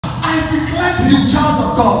I declare to you, child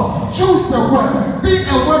of God, use the word. Be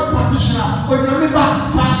a word practitioner. When you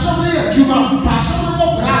remember, fashion a Juma, fashion a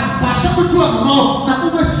Mobra, fashion to a mom, that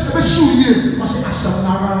will show you. Was it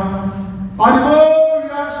Ashamara?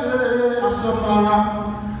 Hallelujah, Ashamara.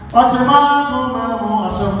 What's a man,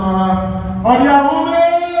 Ashamara? Or your woman,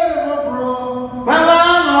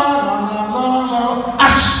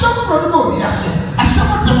 Ashamara, yes,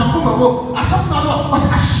 Ashamara, Ashamara, was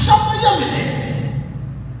Ashamara.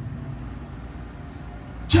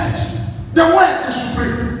 Church, the word is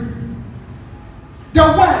supreme. The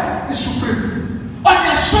word is supreme. On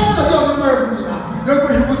your shoulder, you're the word. Then go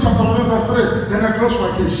Hebrews chapter 11, verse 3. Then I close my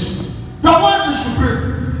case. The word is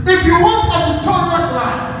supreme. If you want a victorious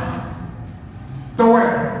life, the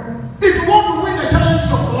word. If you want to win the challenges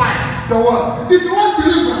of life, the word. If you want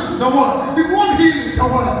deliverance, the word. If you want healing, the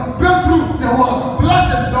word. Breakthrough, the word.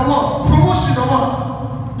 Blessing, the word. Promotion, the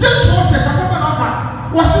word. James 4 says,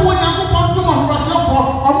 was when you go on to myself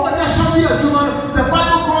or what the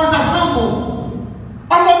Bible calls them humble.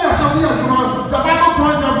 I'm not the Bible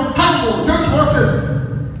calls them humble. James 4 says,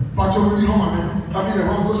 but you will be home, I mean, the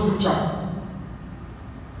Holy Ghost scripture.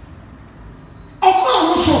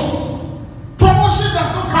 Also, promotion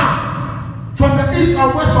does not come from the east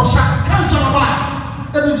or west or south. It comes from above.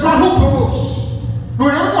 It is God who promotes. No,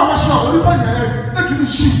 you don't know how to be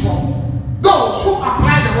sheep. Those who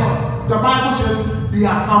apply the word, the Bible says, they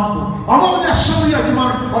are humble. I'm not going to show you a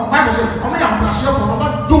man. What Bible says, I'm going to show you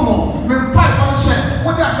about Domo. When Bible says,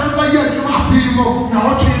 what does somebody here do? I feel more, now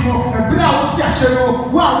what you know, and bring out your shadow.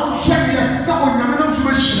 Well, I won't share you. That one, you're not going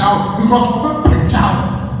to show out because we're going to pitch out.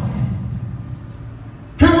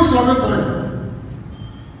 Hebrews 11:3.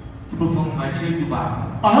 People from my trade to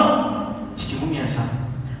bar. Chichimumiasa.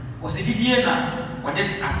 Was it Diana? What did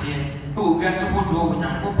I say? Oh, we are supposed to go with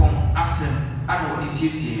an open accent. I know what is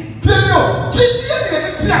here. Tell you,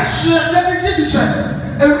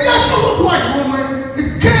 and we are so quiet woman.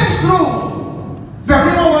 It came through the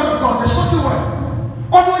real word of God, the spoken word.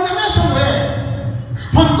 Or when you mention where,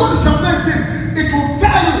 when you go to Psalm 19, it will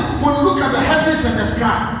tell you when you look at the heavens and the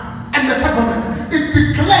sky and the firmament, it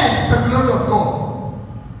declares the glory of God.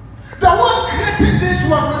 The one created this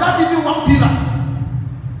world without even one pillar.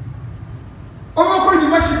 I'm not going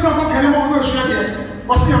to worship God.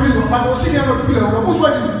 What's the name? But what's the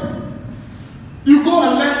name? You go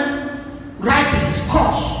and learn writings,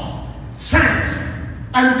 course, science,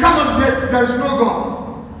 and you come and say there is no God.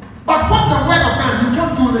 But what the word of man, you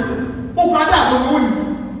can't do little. Oh, brother,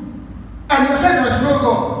 and you say there is no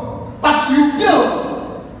God. But you build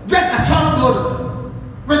just a strong building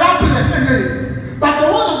without pillars. But the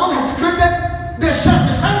word of God has created the sun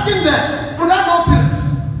is hanging there without no pillars.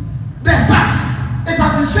 The stars, it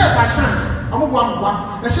has been said by science. I'm one.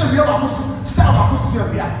 They say we have a star of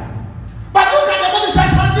Serbia. But look at the money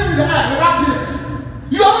says hanging in the air without pillars.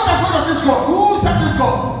 You are not afraid of this God. Who said this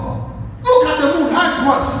God? Look at the moon, how it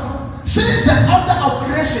was. Since the order of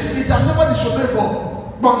creation, it has never disobeyed God.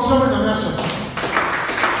 But so many nations.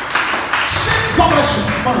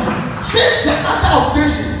 Since the order of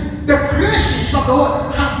creation, the creations of the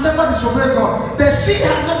world have never disobeyed God. The sea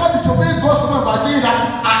has never disobeyed God's command by saying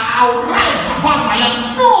that I'll rise upon my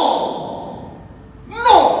land. No.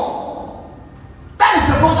 That is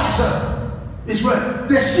the God I serve. Is where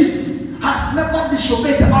the sea has never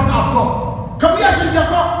disobeyed the order of God. Can we ask your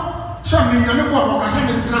God? Some in the book of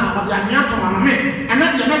Assembly, but they are near to my men, and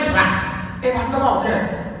not the next one. It has never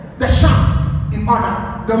occurred. The sun in order,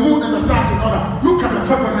 the moon and the stars in order. Look at the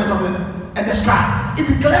firmament of it and the sky. It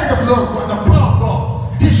declares the glory of God, the power of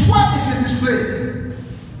God. His word is in display.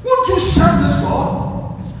 Won't you serve this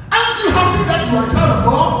God? Aren't you happy that you are a child of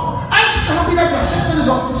God? Aren't you happy that you are serving this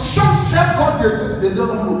God? Some serve God, they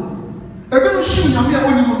never know. But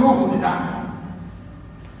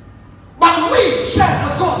we serve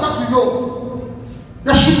a God that we know.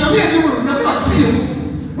 The sugar never see him.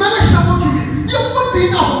 Never show to me. Your body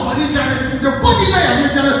now, your body there,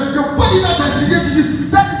 your body that has that is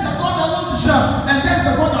the God I want to serve, and that's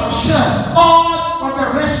the God I'll serve. All of the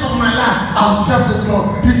rest of my life, I'll serve this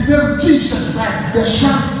God. His name is Jesus Christ, the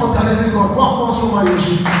Son of the living God. What also my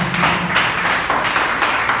issue?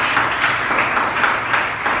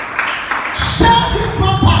 Serve him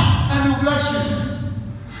proper and he'll bless you.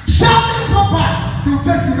 Serve him proper, he'll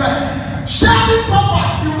take you there. Serve him proper,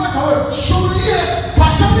 he'll make a way. Show me here, for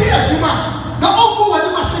some here, you man. Now,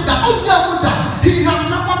 he has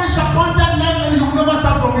never disappointed them and he will never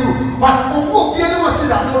start from you. But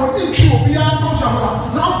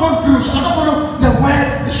now confused. I don't know. The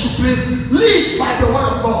word is supreme. Live by the word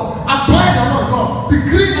of God. Apply the word of God.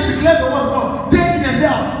 Decree and declare the word of God. Day in and day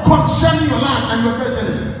out concerning your land and your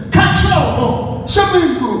destiny. Catch your home.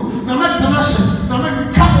 Something good. na me tenation na me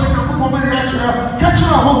kabo na ko mo ya kira ka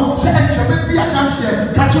kira ho se e chebe di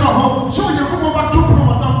adanse ka kira ho so you go back to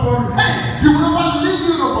promoter hey he will never leave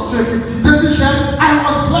you nor forsake you. Then he said I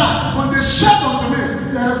was glad when they said unto me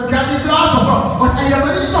there is God in the house of God but I am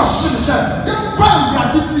in the sin said you come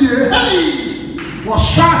that if you hey was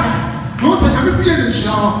shining. No say am fie dey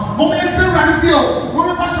shira mo me entre rade fie o mo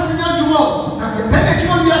me pastor me adwuma o na e tele chi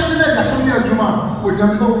o bi ase na da so me adwuma o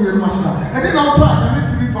nyame no wie no asena e dey na pa na me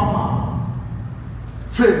tv pama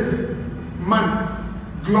faith man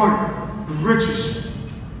glory riches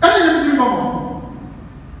and you tv pama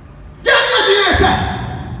ya ni dey say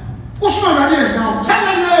usman rade e now say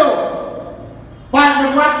na o why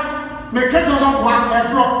me what me keto so what e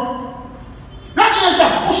drop na dey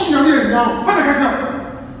say usman rade e now what me keto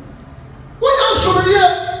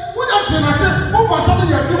What I'm saying, move for something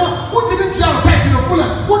you're doing. What didn't you have tight in the full?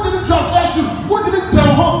 What didn't you have first shoe? What didn't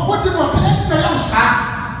tell her? What didn't you tell anything that you have?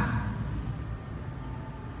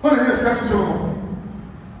 What is this guy?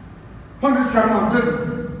 What is this guy? David.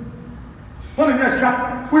 What is this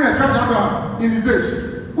guy? Who is this Abraham in his days?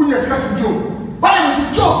 Who is this Job? Why was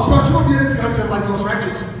it Job? Because you know this guy said he was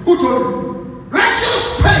righteous. Who told you?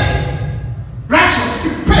 Righteous pay. Righteous,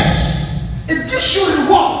 it pays. It gives you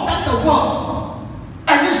reward. That's the word.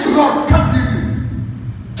 And this glory can give you.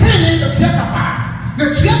 Training the theater man.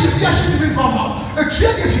 The training the person to be from out. The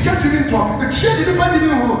training is to be talk. The training the body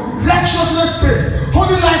to be righteousness praise.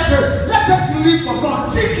 Holy life praise. Let us live for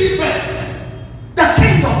God. Seek ye first the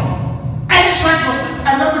kingdom and His righteousness,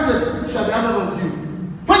 and everything shall be added unto you.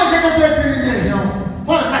 When the get to the training here,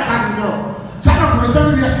 when the guy find it all. Sana kuna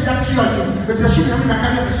we see that tree on you. The should be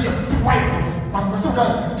can see a white. But person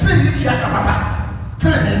can train you to papa.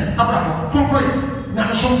 Training Abraham. Concrete.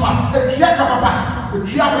 Namasompa, a Tia Papa, a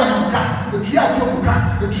Tia Abraham, a Tia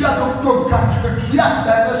Jobuka, a Tia Dobuka, a Tia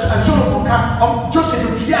Zorobuka, Joseph,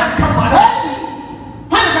 a Tia Kamara.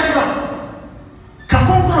 Panaka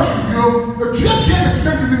Kakon Cross you, a Tia is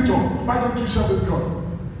spent in it. Why don't you serve this God?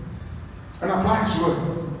 And apply His word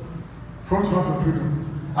for us to have a freedom.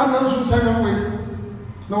 And those who say no way,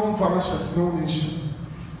 no one for us, no nation.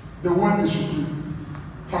 The word is supreme.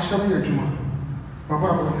 Fashion me a Juma.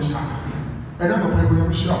 Papa, is and then the people in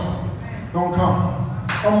the shop don't come.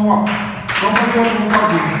 Come on. Come on,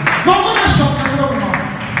 no one shop.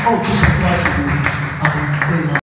 Oh, Jesus Christ.